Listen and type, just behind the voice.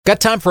Got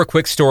time for a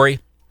quick story?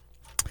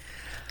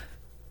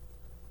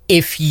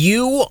 If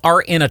you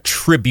are in a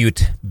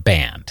tribute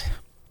band,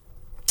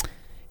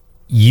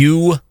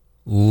 you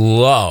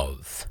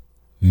love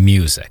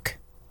music.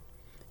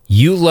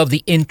 You love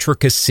the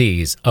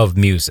intricacies of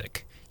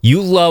music.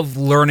 You love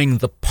learning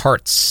the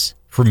parts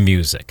for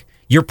music.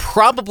 You're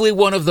probably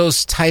one of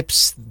those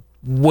types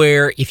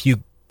where if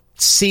you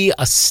see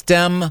a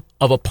stem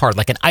of a part,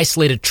 like an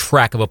isolated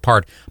track of a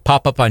part,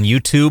 pop up on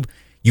YouTube,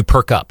 you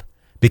perk up.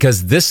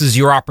 Because this is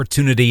your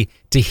opportunity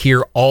to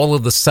hear all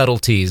of the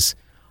subtleties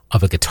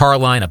of a guitar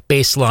line, a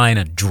bass line,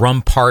 a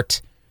drum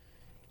part,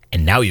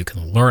 and now you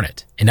can learn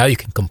it. And now you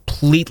can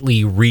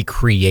completely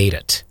recreate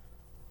it.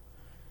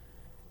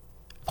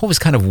 I've always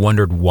kind of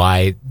wondered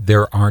why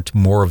there aren't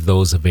more of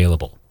those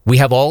available. We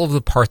have all of the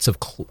parts of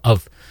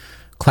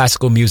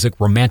classical music,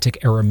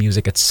 romantic era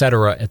music,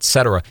 etc.,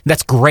 etc.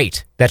 That's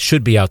great. That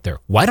should be out there.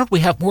 Why don't we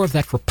have more of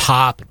that for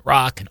pop and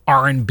rock and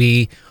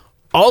R&B?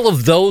 All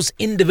of those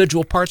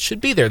individual parts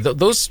should be there.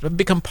 Those have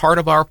become part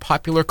of our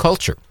popular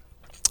culture.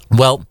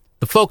 Well,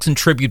 the folks in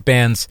tribute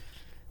bands,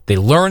 they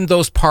learn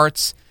those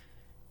parts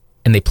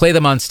and they play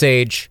them on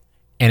stage.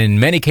 And in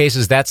many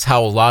cases, that's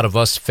how a lot of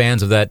us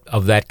fans of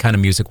that kind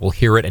of music will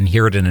hear it and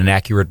hear it in an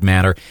accurate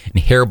manner.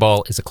 And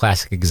Hairball is a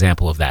classic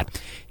example of that.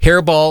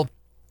 Hairball,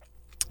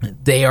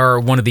 they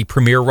are one of the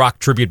premier rock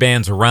tribute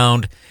bands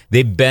around.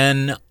 They've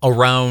been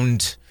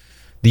around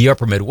the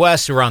upper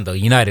Midwest, around the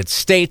United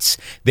States.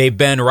 They've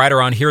been right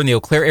around here in the Eau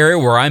Claire area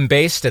where I'm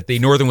based at the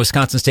Northern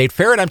Wisconsin State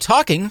Fair. And I'm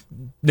talking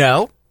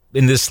now,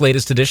 in this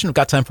latest edition, I've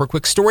got time for a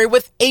quick story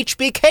with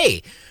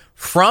HBK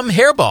from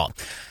Hairball.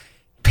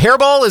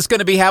 Hairball is going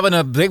to be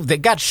having they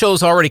got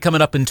shows already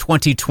coming up in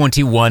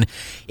 2021.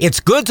 It's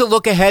good to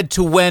look ahead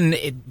to when,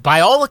 by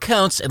all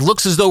accounts, it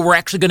looks as though we're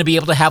actually going to be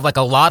able to have like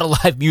a lot of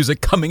live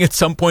music coming at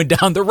some point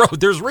down the road.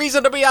 There's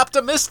reason to be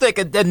optimistic,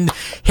 and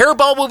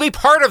Hairball will be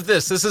part of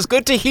this. This is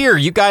good to hear.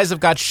 You guys have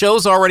got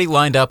shows already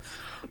lined up,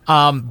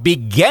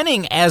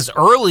 beginning as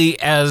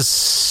early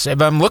as, if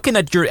I'm looking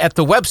at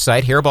the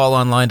website,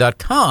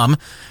 hairballonline.com,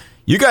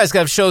 you guys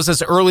have shows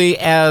as early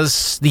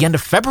as the end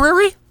of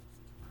February?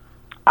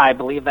 I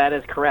believe that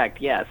is correct,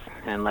 yes.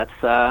 And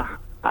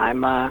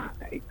I'm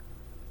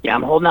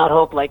holding out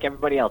hope like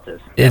everybody else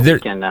is. That we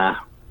can,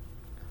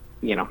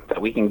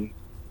 that we can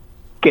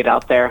get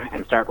out there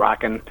and start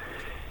rocking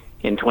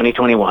in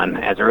 2021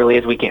 as early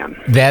as we can.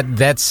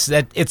 That's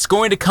it's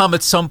going to come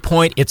at some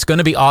point. It's going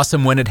to be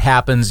awesome when it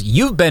happens.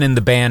 You've been in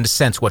the band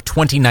since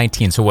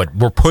 2019. So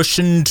we're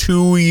pushing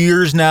 2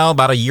 years now,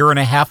 about a year and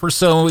a half or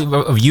so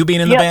of you being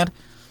in the band?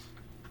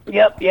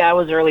 Yep, yeah, it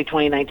was early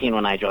 2019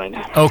 when I joined.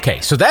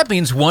 Okay, so that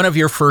means one of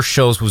your first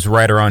shows was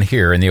right around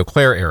here in the Eau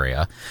Claire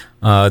area,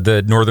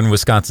 the Northern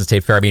Wisconsin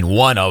State Fair. I mean,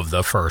 one of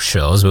the first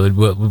shows,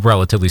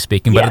 relatively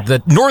speaking, but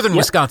the Northern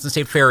Wisconsin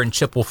State Fair in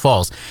Chippewa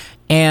Falls.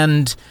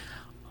 And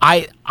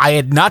I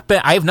have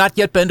not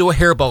yet been to a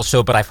Hairball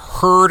show, but I've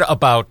heard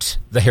about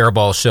the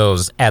Hairball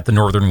shows at the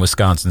Northern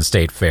Wisconsin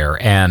State Fair.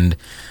 And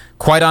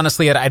quite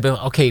honestly, I'd been,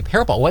 okay,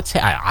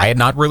 Hairball, I had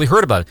not really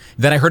heard about it.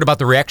 Then I heard about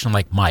the reaction, I'm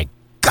like, my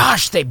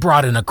gosh, they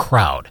brought in a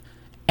crowd.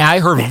 And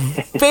I heard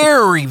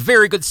very,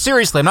 very good.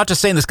 Seriously, I'm not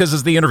just saying this because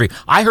it's the interview.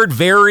 I heard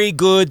very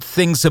good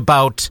things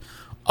about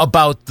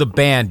the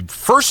band.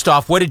 First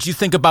off, what did you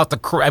think about the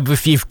crowd?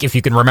 If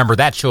you can remember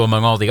that show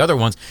among all the other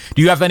ones,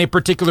 do you have any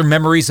particular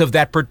memories of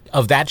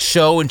that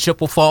show in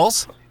Chippewa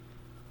Falls?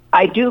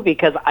 I do,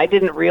 because I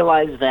didn't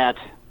realize that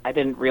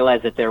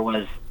there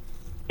was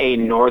a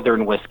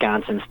Northern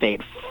Wisconsin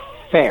State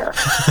Fair,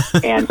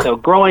 and so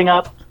growing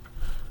up.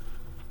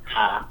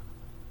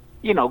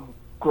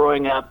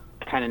 Growing up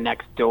kind of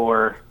next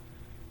door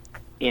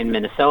in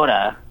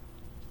Minnesota,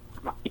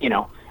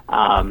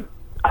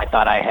 I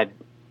thought I had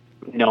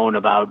known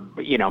about,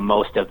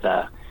 most of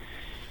the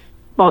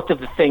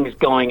things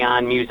going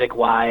on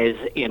music-wise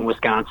in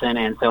Wisconsin,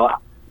 and so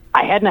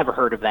I had never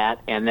heard of that.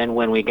 And then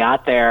when we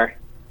got there,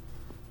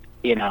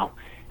 in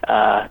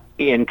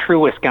true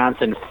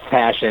Wisconsin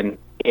fashion,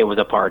 it was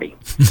a party.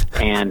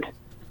 And,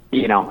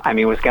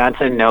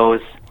 Wisconsin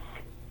knows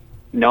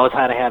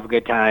how to have a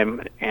good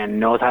time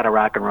and knows how to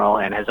rock and roll,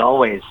 and has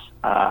always,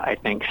 I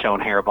think, shown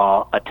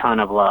Hairball a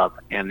ton of love.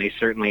 And they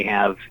certainly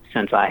have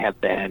since I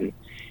have been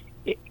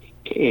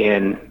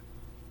in,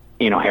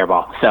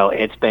 Hairball. So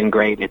it's been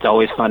great. It's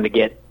always fun to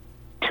get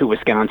to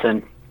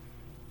Wisconsin.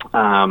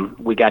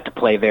 We got to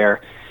play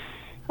there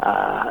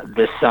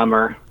this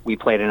summer. We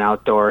played an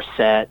outdoor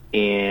set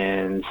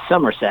in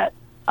Somerset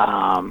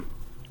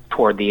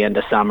toward the end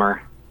of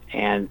summer,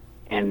 and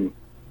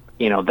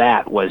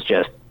that was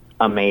just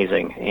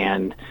amazing,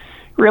 and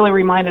really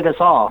reminded us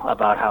all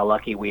about how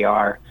lucky we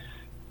are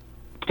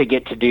to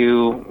get to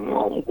do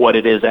what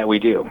it is that we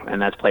do,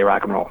 and that's play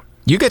rock and roll.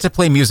 You get to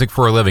play music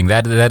for a living.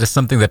 That is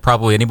something that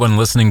probably anyone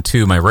listening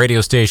to my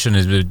radio station,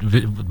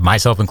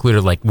 myself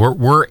included, like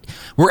we're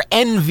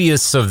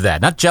envious of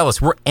that. Not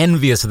jealous. We're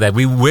envious of that.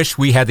 We wish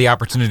we had the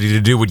opportunity to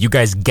do what you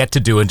guys get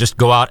to do and just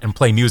go out and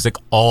play music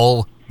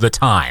all the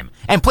time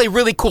and play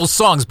really cool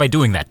songs by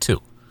doing that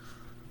too.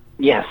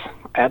 Yes,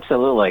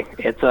 absolutely.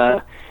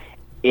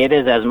 it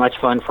is as much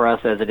fun for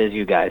us as it is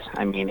you guys.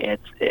 I mean,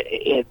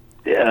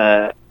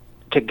 to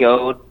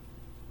go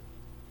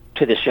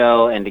to the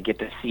show and to get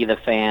to see the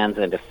fans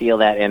and to feel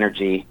that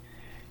energy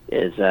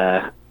is,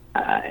 I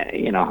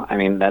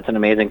mean, that's an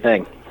amazing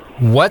thing.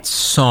 What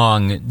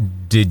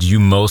song did you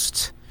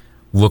most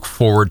look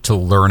forward to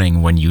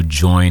learning when you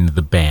joined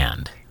the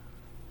band?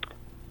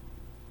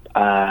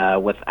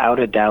 Without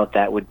a doubt,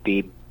 that would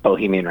be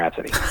Bohemian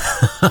Rhapsody.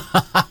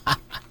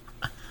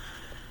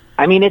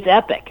 I mean, it's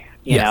epic,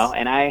 you know,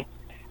 and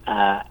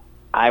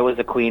I was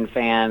a Queen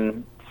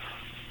fan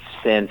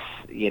since,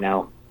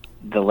 the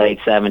late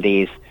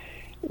 70s,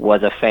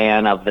 was a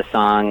fan of the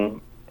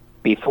song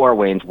before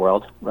Wayne's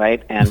World,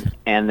 right? And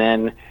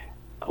then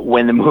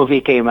when the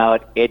movie came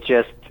out, it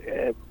just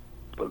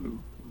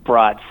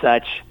brought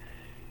such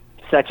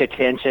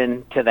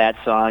attention to that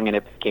song, and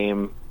it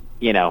became,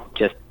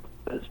 just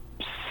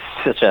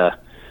such a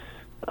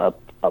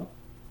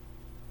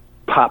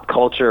pop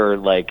culture,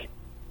 like,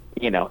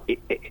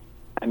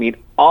 I mean,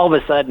 all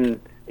of a sudden,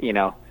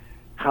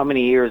 how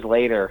many years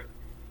later,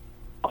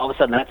 all of a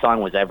sudden that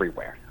song was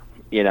everywhere,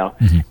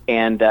 Mm-hmm.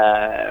 and,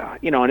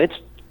 and it's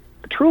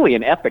truly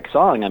an epic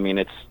song. I mean,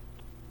 it's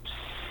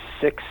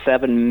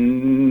 6-7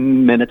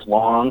 minutes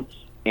long,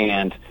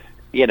 and,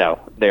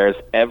 there's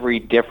every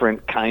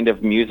different kind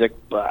of music.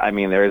 I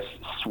mean, there's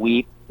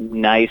sweet,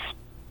 nice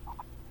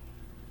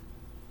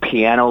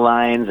piano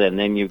lines, and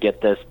then you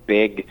get this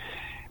big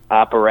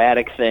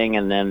operatic thing,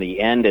 and then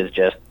the end is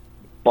just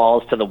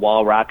balls to the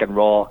wall rock and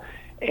roll.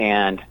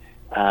 And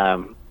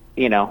so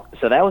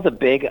that was a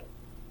big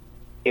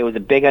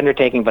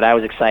undertaking, but I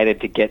was excited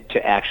to get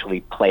to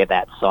actually play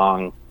that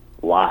song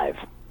live.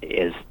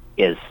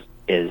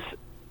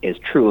 Is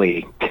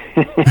truly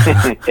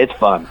it's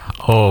fun.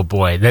 Oh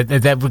boy,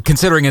 that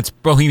considering it's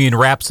Bohemian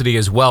Rhapsody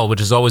as well, which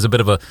is always a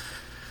bit of a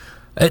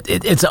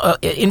it's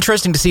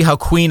interesting to see how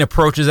Queen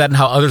approaches that and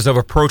how others have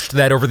approached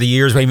that over the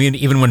years. I mean,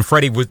 even when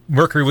Freddie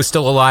Mercury was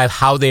still alive,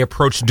 how they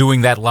approached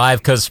doing that live,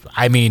 because,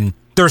 I mean,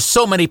 there's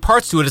so many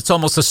parts to it. It's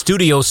almost a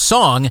studio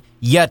song,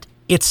 yet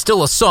it's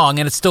still a song,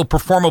 and it's still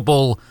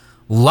performable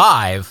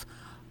live.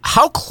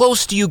 How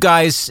close do you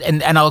guys,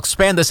 and I'll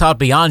expand this out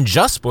beyond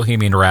just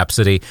Bohemian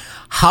Rhapsody,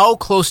 how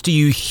close do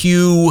you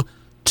hew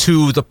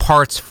to the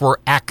parts for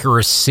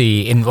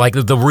accuracy in, like,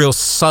 the real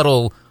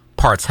subtle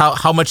parts?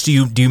 How much do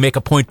you make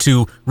a point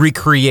to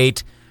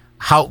recreate?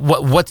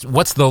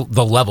 What's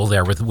the level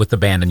there with the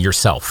band and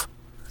yourself?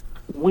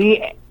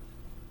 We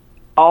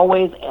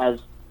always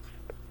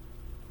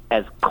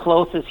as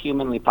close as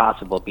humanly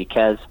possible,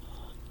 because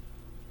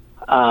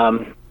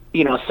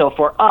so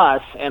for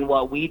us and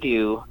what we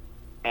do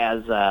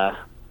as a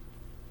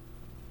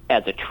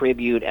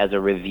tribute, as a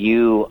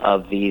review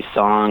of these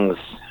songs,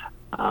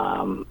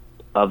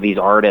 of these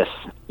artists,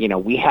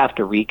 we have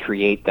to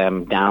recreate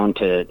them down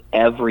to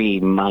every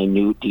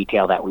minute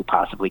detail that we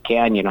possibly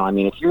can. I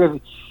mean,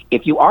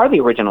 if you are the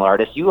original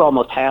artist, you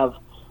almost have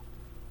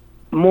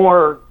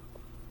more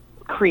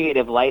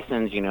creative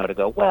license, to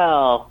go,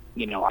 well,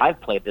 I've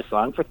played this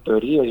song for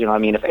 30 years. I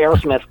mean, if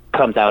Aerosmith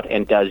comes out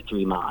and does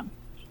Dream On,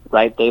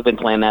 right? They've been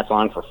playing that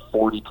song for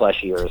 40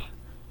 plus years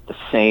the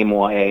same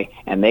way,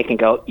 and they can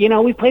go,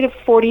 we've played it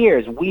for 40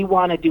 years. We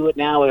want to do it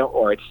now,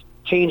 or it's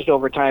changed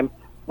over time.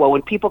 Well,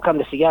 when people come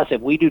to see us,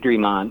 if we do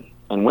Dream On,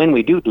 and when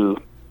we do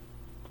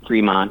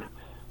Dream On,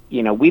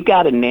 we've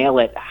got to nail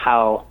it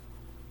how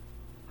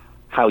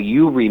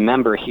you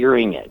remember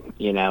hearing it,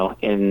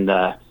 in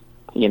the,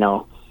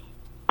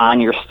 on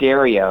your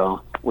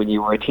stereo when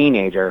you were a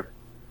teenager,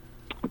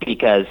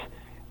 because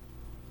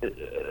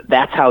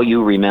that's how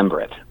you remember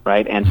it,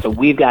 right? And so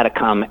we've got to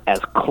come as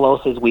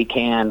close as we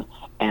can,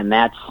 and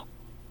that's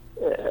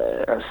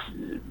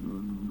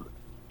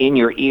in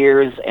your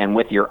ears and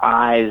with your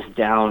eyes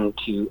down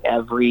to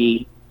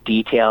every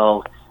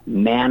detail,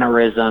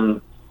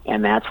 mannerism,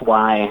 and that's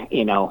why,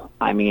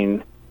 I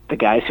mean, the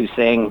guys who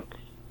sing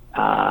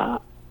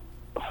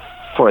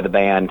for the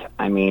band,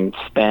 I mean,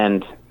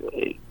 spend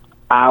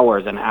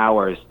hours and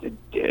hours,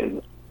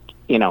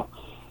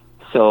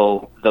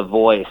 so the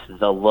voice,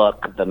 the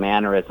look, the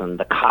mannerism,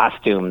 the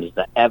costumes,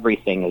 the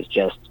everything is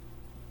just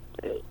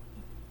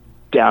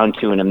down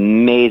to an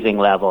amazing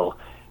level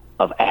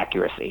of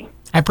accuracy.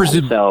 I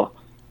presume. So,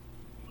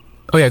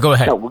 oh yeah, go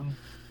ahead.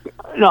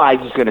 No, I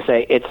was just going to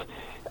say it's,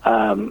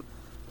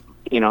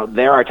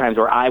 there are times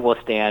where I will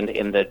stand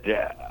in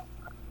the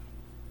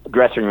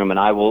dressing room and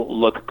I will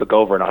look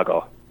over and I'll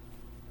go,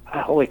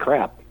 holy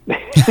crap.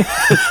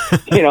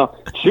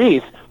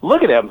 Geez,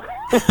 look at him.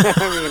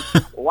 I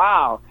mean,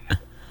 wow.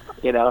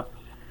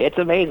 It's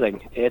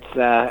amazing. It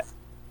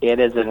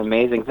is an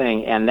amazing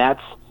thing. And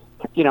that's,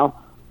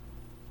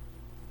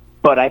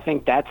 but I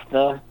think that's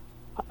the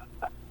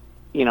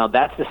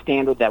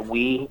standard that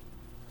we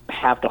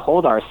have to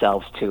hold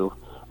ourselves to,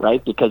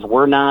 right? Because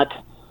we're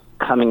not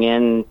coming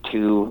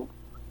into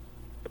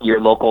your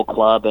local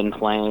club and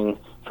playing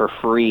for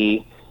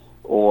free,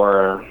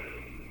 or,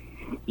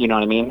 you know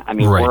what I mean? I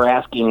mean, right. We're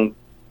asking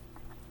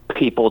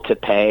people to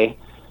pay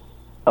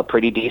a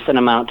pretty decent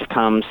amount to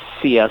come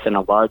see us in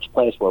a large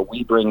place where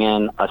we bring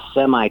in a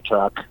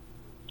semi-truck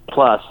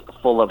plus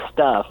full of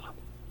stuff,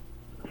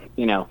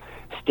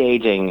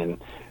 staging and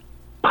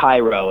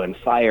pyro and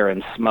fire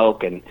and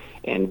smoke and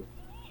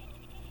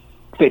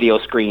video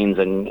screens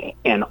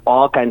and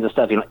all kinds of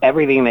stuff,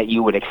 everything that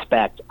you would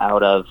expect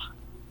out of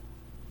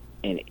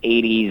an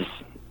 80s,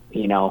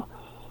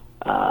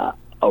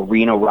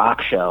 arena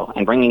rock show,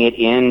 and bringing it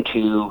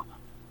into,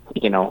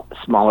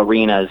 small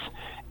arenas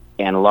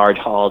and large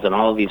halls and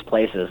all of these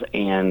places.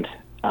 And,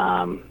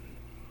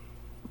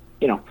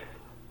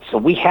 so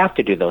we have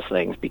to do those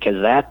things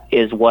because that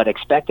is what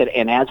expected.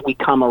 And as we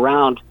come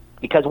around,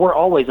 because we're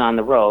always on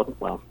the road,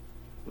 well,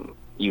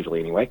 usually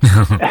anyway,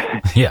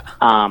 yeah.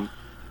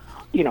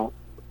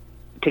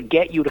 To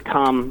get you to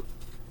come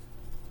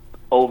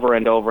over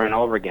and over and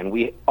over again,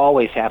 we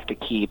always have to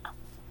keep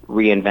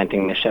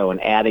reinventing the show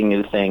and adding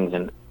new things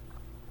and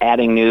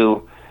adding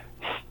new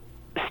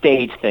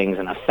stage things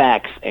and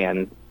effects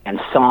and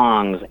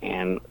songs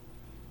and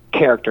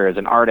characters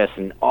and artists,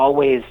 and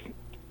always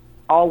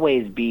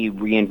be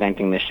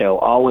reinventing the show,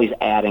 always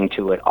adding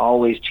to it,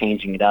 always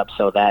changing it up,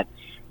 so that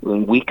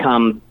when we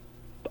come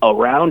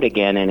around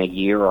again in a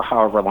year or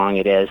however long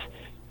it is,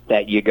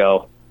 that you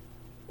go,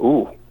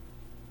 ooh,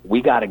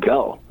 we got to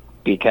go,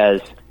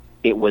 because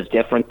it was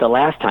different the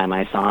last time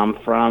I saw them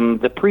from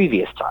the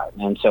previous time,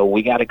 and so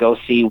we got to go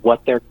see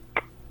what they're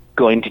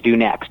going to do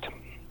next.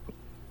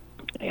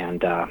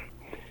 And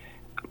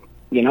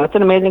it's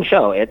an amazing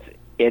show. It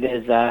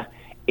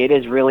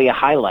is really a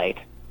highlight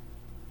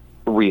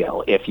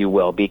reel, if you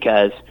will,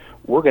 because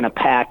we're going to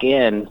pack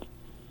in,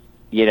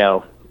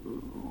 a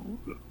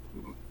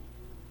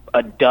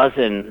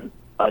dozen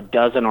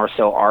or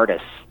so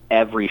artists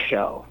every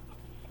show,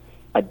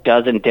 a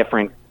dozen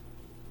different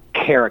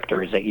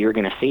characters that you're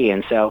going to see.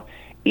 And so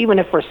even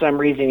if for some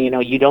reason,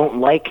 you don't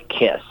like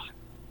Kiss,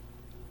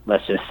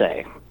 let's just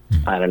say,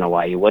 I don't know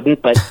why you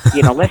wouldn't, but,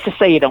 let's just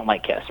say you don't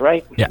like Kiss,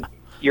 right? Yeah.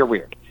 You're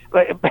weird.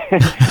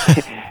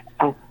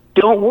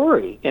 Don't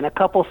worry. In a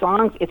couple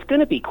songs, it's going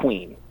to be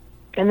Queen.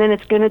 And then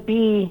it's going to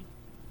be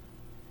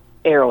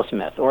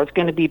Aerosmith, or it's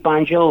going to be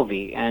Bon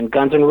Jovi and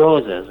Guns N'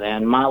 Roses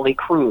and Motley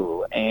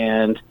Crue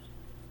and,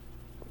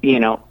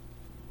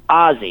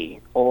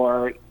 Ozzy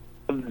or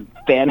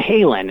Van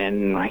Halen.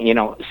 And,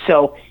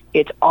 so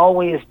it's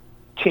always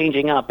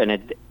changing up.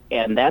 And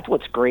that's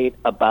what's great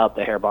about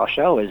the Hairball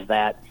show, is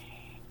that,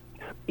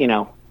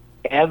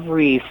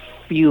 every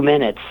few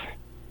minutes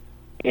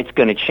it's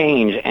going to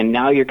change. And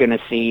now you're going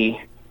to see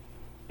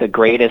the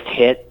greatest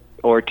hit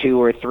or two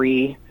or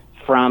three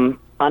from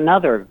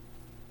another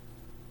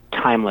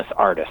timeless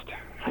artist,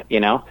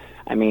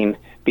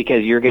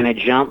 because you're going to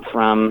jump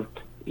from,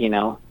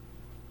 Van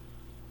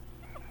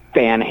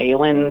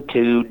Halen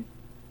to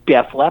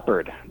Def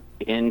Leppard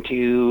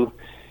into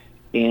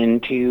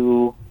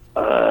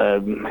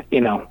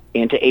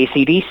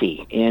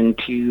AC/DC,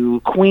 into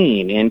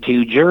Queen,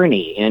 into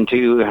Journey,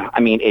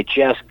 it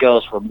just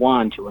goes from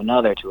one to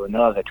another to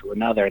another to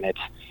another, and it's,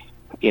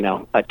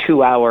 a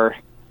 2-hour,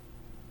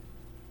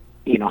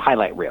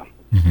 highlight reel.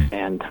 Mm-hmm.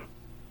 And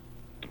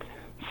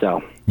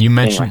so you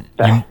mentioned,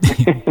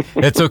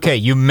 it's okay.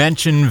 You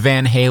mentioned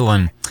Van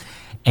Halen,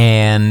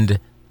 and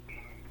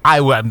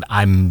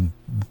I'm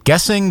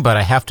guessing, but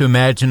I have to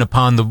imagine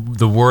upon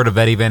the word of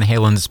Eddie Van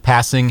Halen's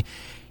passing,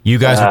 you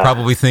guys are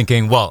probably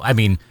thinking, well,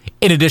 in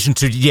addition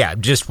to,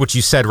 just what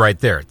you said right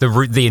there,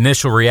 the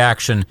initial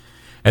reaction,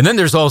 and then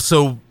there's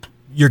also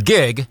your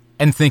gig,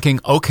 and thinking,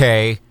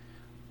 okay,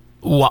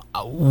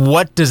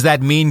 what does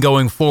that mean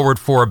going forward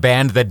for a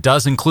band that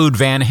does include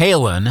Van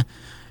Halen?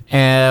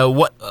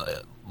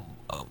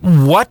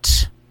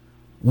 What,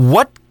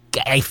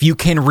 if you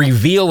can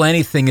reveal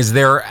anything, is it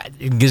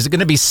going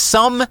to be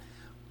some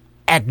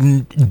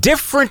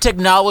different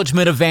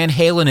acknowledgement of Van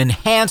Halen,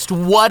 enhanced,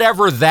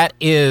 whatever that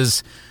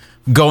is,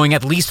 going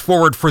at least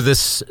forward for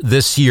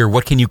this year?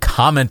 What can you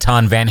comment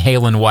on Van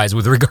Halen wise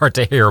with regard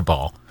to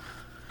Hairball?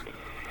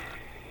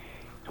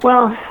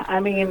 Well,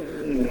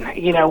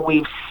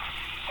 we've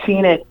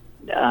seen it,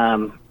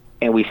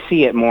 and we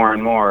see it more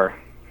and more,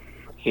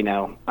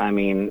 and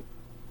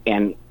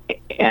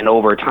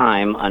over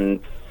time,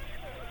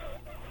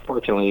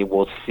 unfortunately,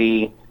 we'll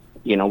see,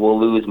 we'll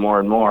lose more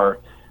and more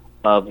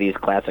of these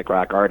classic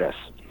rock artists.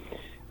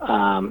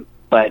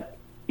 But,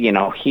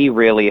 he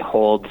really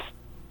holds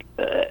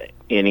an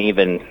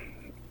even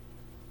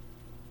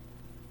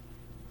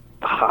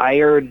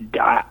higher,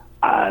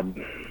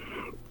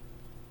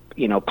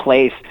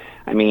 place.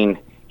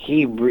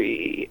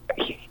 He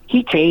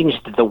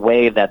changed the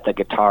way that the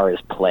guitar is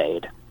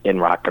played in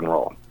rock and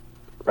roll,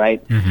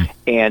 right? Mm-hmm.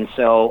 And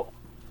so,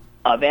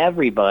 of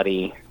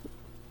everybody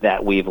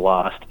that we've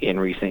lost in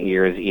recent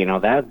years,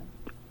 that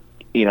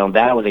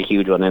was a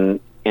huge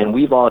one, and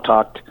we've all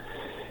talked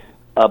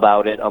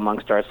about it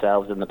amongst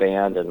ourselves in the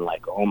band, and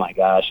like, oh my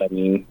gosh, I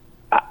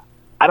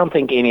don't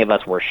think any of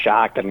us were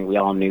shocked. We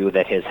all knew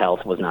that his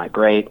health was not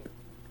great,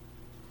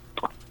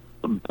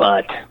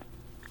 but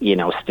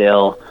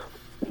still,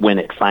 when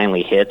it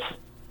finally hits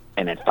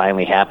and it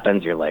finally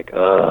happens, you're like,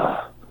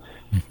 ugh,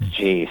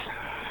 geez,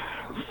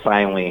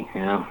 finally,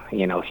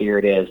 here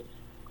it is.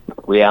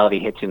 Reality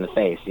hits you in the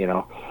face,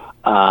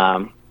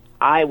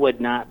 I would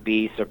not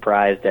be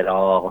surprised at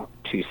all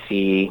to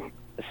see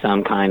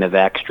some kind of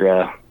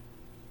extra,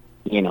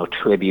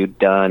 tribute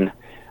done,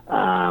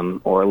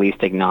 or at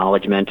least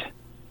acknowledgement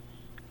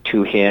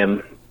to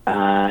him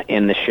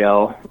in the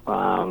show.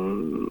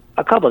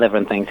 A couple of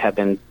different things have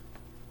been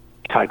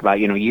talked about.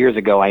 Years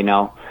ago, I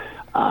know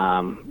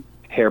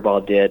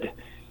Hairball did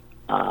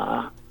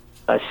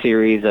a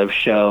series of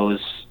shows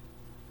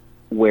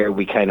where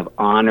we kind of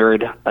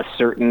honored a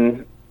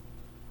certain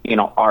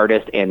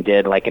artist and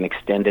did like an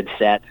extended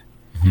set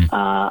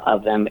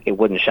of them. It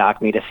wouldn't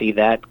shock me to see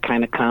that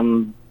kind of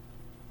come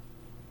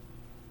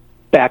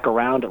back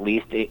around, at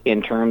least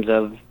in terms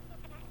of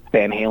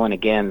Van Halen.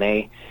 Again,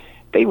 they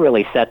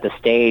really set the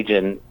stage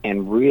and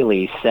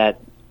really set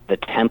the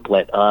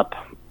template up,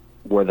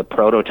 were the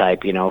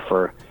prototype,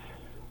 for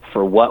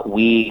what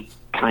we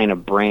kind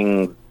of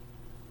bring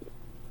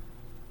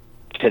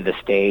to the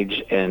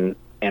stage and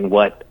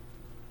what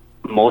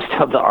most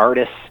of the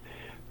artists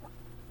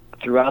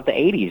throughout the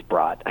 80s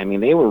brought. I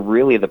mean, they were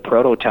really the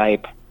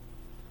prototype,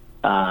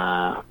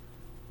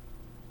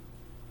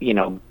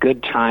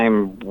 good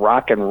time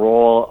rock and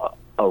roll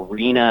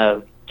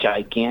arena,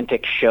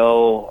 gigantic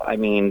show. I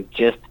mean,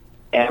 just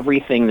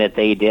everything that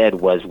they did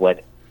was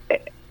what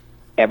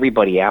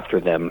everybody after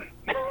them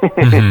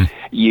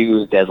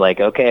used as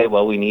like, okay,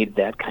 well, we need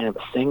that kind of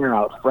a singer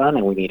out front,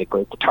 and we need a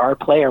great guitar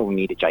player, we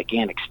need a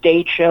gigantic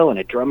stage show and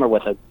a drummer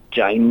with a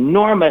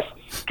ginormous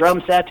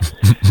drum set,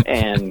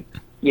 and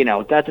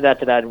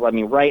I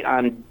mean, right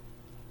on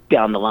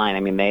down the line. I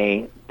mean,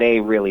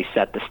 they really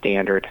set the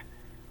standard,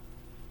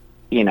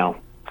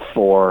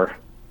 for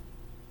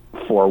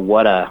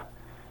what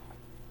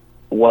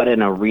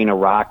an arena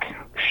rock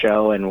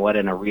show and what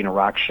an arena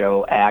rock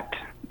show act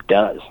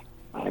does.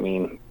 I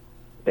mean,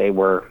 they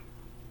were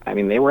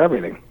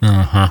everything.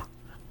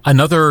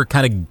 Another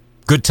kind of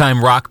good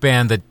time rock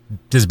band that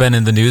has been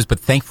in the news, but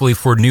thankfully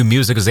for new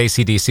music, is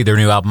AC/DC. Their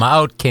new album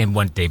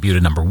went debut to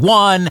number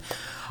 1.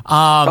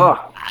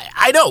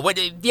 I know.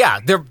 Yeah,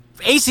 they're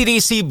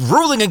AC/DC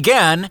ruling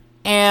again,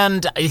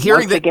 and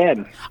hearing once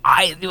again.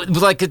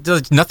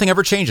 Nothing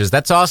ever changes.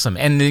 That's awesome,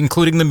 and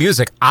including the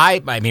music.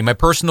 I mean, my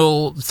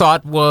personal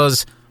thought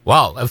was,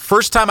 wow. The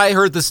first time I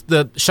heard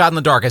the Shot in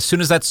the Dark, as soon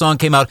as that song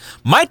came out,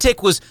 my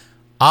take was,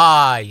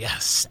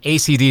 yes,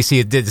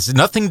 AC/DC. It's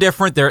nothing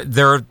different.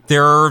 They're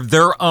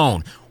their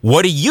own.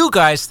 What do you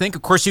guys think?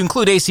 Of course, you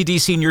include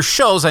AC/DC in your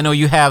shows. I know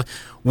you have.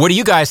 What do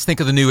you guys think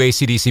of the new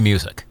AC/DC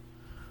music?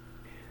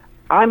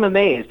 I'm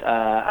amazed.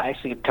 I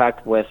actually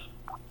talked with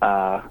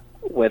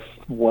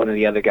one of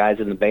the other guys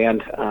in the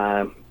band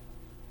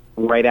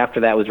right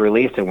after that was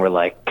released, and we're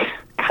like,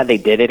 God, they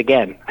did it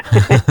again.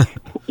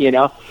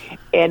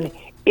 And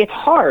it's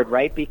hard,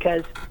 right?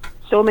 Because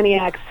so many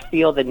acts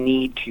feel the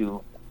need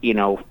to,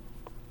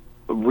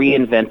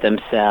 reinvent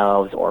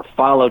themselves or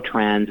follow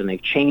trends, and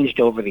they've changed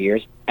over the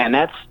years, and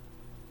that's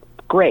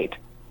great.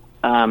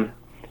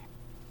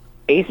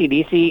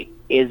 AC/DC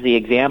is the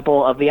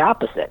example of the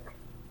opposite.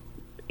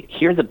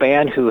 Here's a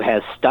band who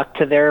has stuck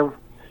to their roots,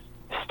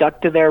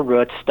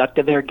 stuck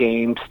to their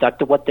game, stuck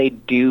to what they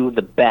do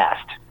the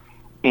best,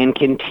 and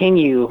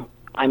continue.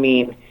 I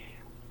mean,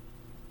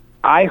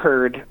 I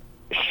heard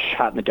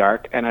Shot in the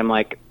Dark, and I'm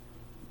like,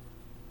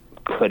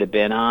 could have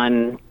been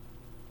on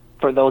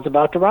For Those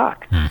About to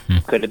Rock,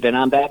 could have been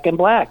on Back in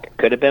Black,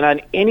 could have been on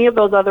any of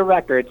those other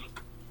records.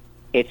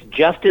 It's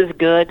just as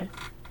good.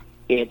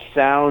 It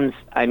sounds,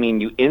 I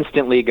mean, you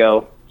instantly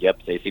go,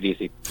 yep, it's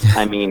AC/DC.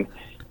 I mean,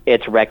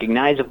 it's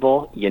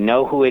recognizable. You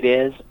know who it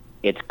is.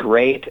 It's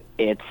great.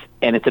 It's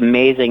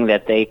amazing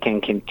that they can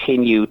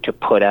continue to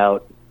put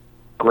out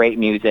great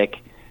music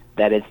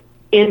that is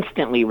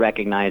instantly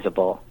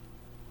recognizable.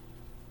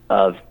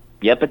 Of,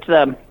 yep, it's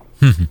them.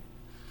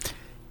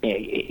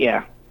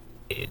 Yeah.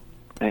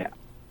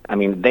 I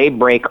mean, they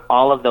break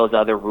all of those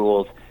other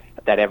rules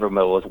that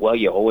everyone was, well,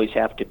 you always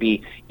have to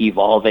be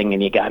evolving,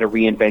 and you got to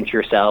reinvent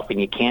yourself,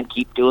 and you can't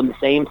keep doing the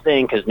same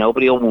thing because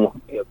nobody will,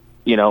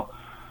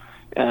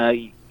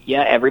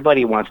 yeah,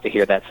 everybody wants to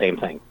hear that same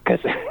thing because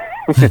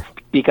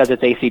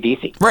it's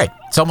AC/DC. Right.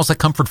 It's almost like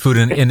comfort food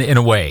in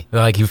a way.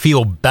 Like you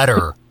feel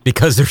better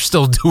because they're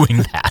still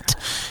doing that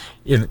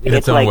in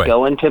its own way. It's like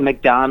going to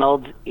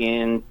McDonald's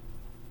in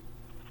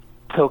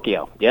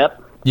Tokyo.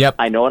 Yep.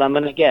 I know what I'm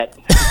going to get.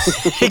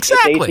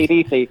 Exactly. It's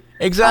AC/DC.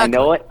 Exactly. I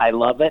know it. I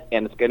love it.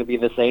 And it's going to be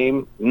the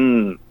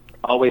same.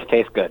 Always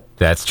tastes good.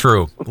 That's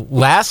true.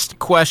 Last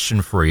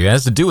question for you. It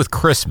has to do with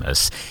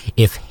Christmas.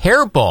 If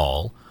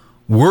Hairball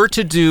were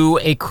to do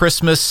a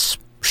Christmas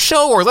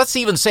show, or let's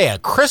even say a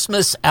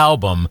Christmas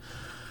album,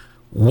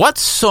 what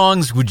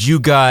songs would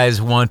you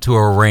guys want to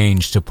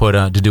arrange to put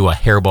on to do a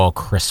Hairball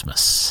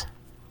Christmas?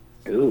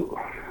 Ooh,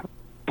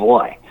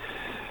 boy.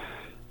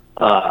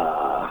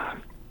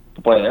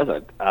 That's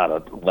an out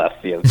of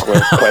left field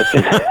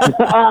question.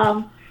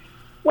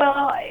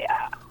 Well,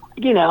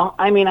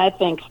 I mean, I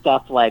think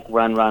stuff like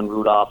Run, Run,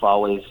 Rudolph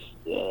always,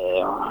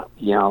 I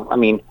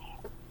mean,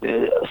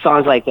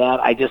 songs like that.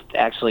 I just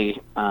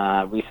actually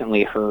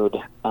recently heard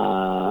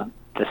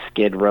the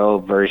Skid Row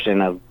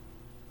version of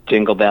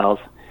Jingle Bells.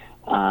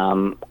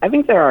 I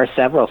think there are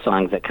several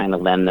songs that kind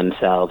of lend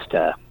themselves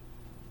to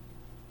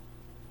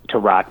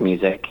rock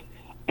music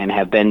and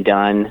have been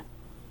done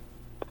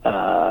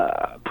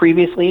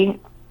previously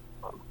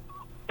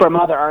from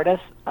other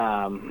artists.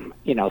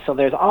 So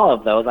there's all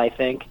of those, I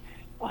think.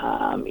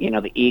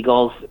 The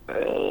Eagles,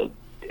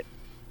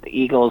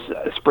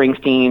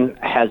 Springsteen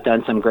has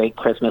done some great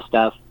Christmas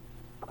stuff.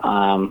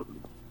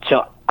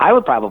 So I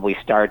would probably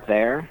start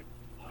there.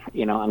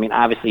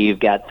 Obviously you've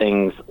got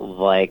things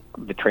like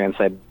the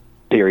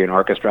Trans-Siberian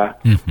Orchestra,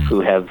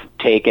 who have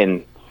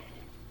taken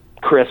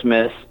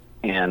Christmas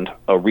and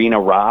arena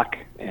rock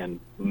and,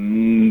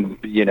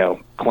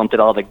 clumped it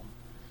all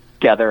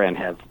together and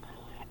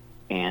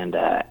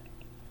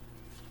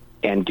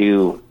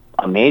do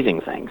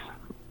amazing things,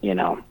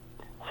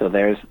 So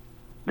there's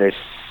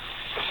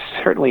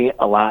certainly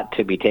a lot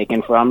to be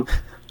taken from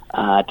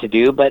to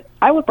do, but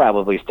I would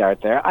probably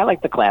start there. I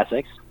like the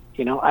classics.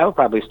 I would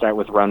probably start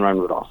with Run, Run,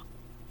 Rudolph.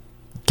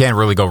 Can't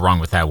really go wrong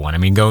with that one. I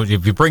mean,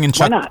 if you bring in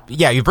Chuck. Why not?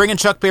 Yeah, you bring in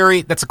Chuck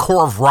Berry. That's a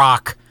core of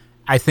rock.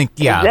 I think.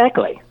 Yeah,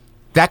 exactly.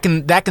 That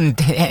can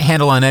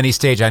handle on any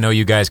stage. I know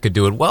you guys could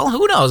do it. Well,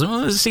 who knows?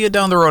 We'll see it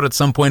down the road at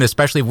some point,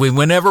 especially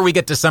whenever we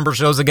get December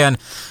shows again.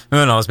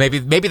 Who knows?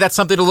 Maybe that's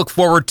something to look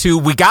forward to.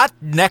 We got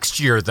next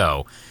year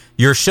though.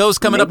 Your show's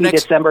coming up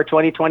next December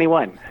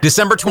 2021.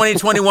 December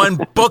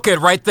 2021. Book it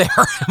right there.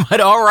 But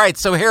all right,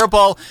 so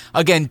Hairball,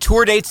 again,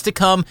 tour dates to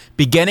come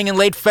beginning in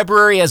late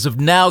February. As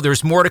of now,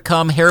 there's more to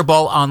come.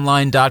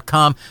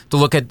 Hairballonline.com to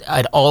look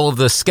at all of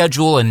the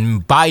schedule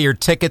and buy your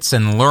tickets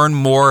and learn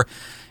more.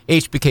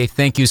 HBK,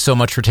 thank you so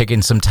much for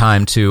taking some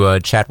time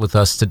to chat with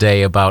us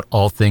today about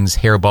all things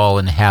Hairball,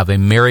 and have a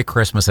Merry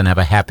Christmas and have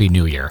a Happy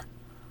New Year.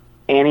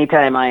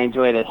 Anytime. I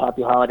enjoyed it.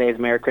 Happy holidays.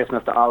 Merry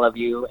Christmas to all of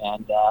you,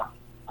 and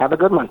have a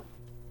good one.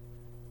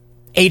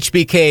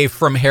 HBK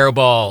from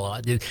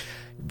Hairball.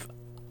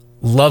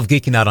 Love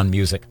geeking out on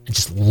music. I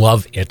just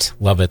love it.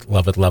 Love it,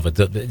 love it, love it.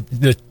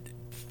 The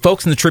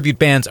folks in the tribute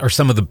bands are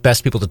some of the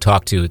best people to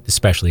talk to,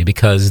 especially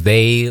because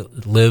they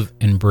live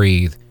and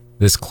breathe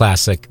this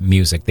classic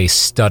music. They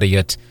study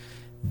it.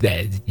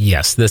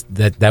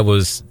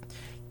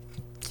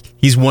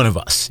 He's one of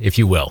us, if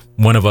you will.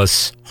 One of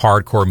us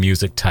hardcore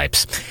music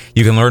types.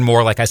 You can learn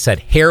more, like I said,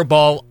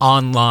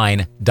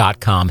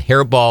 hairballonline.com.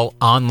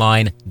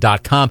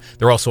 Hairballonline.com.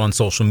 They're also on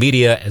social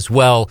media as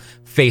well.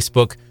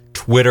 Facebook,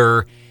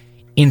 Twitter,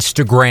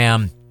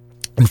 Instagram.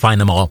 And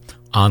find them all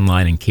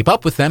online and keep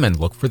up with them and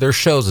look for their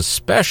shows,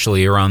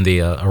 especially around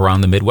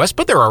the Midwest,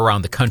 but they're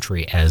around the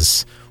country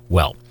as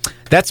well.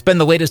 That's been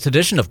the latest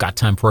edition of Got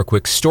Time for a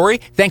Quick Story.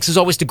 Thanks as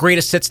always to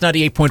Greatest Hits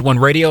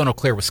 98.1 Radio in Eau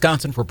Claire,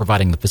 Wisconsin for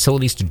providing the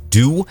facilities to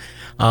do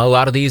a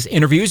lot of these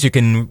interviews. You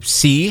can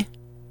see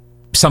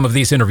some of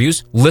these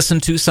interviews,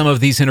 listen to some of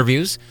these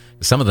interviews.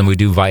 Some of them we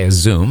do via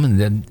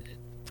Zoom,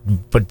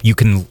 but you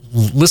can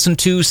listen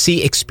to,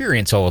 see,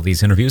 experience all of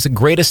these interviews at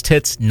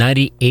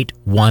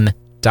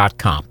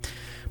greatesthits981.com.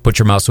 Put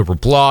your mouse over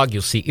blog,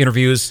 you'll see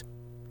interviews.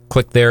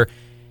 Click there.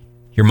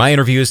 Hear my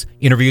interviews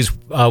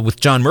with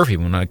John Murphy,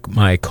 one of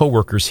my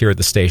co-workers here at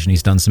the station.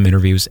 He's done some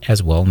interviews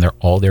as well, and they're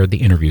all there at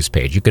the interviews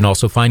page. You can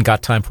also find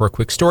Got Time for a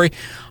Quick Story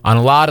on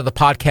a lot of the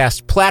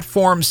podcast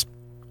platforms.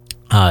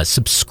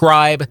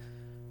 Subscribe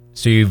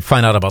so you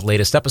find out about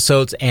latest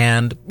episodes,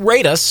 and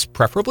rate us,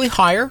 preferably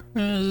higher,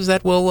 as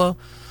that will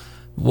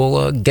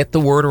get the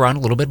word around a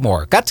little bit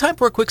more. Got Time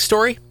for a Quick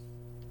Story?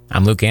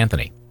 I'm Luke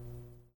Anthony.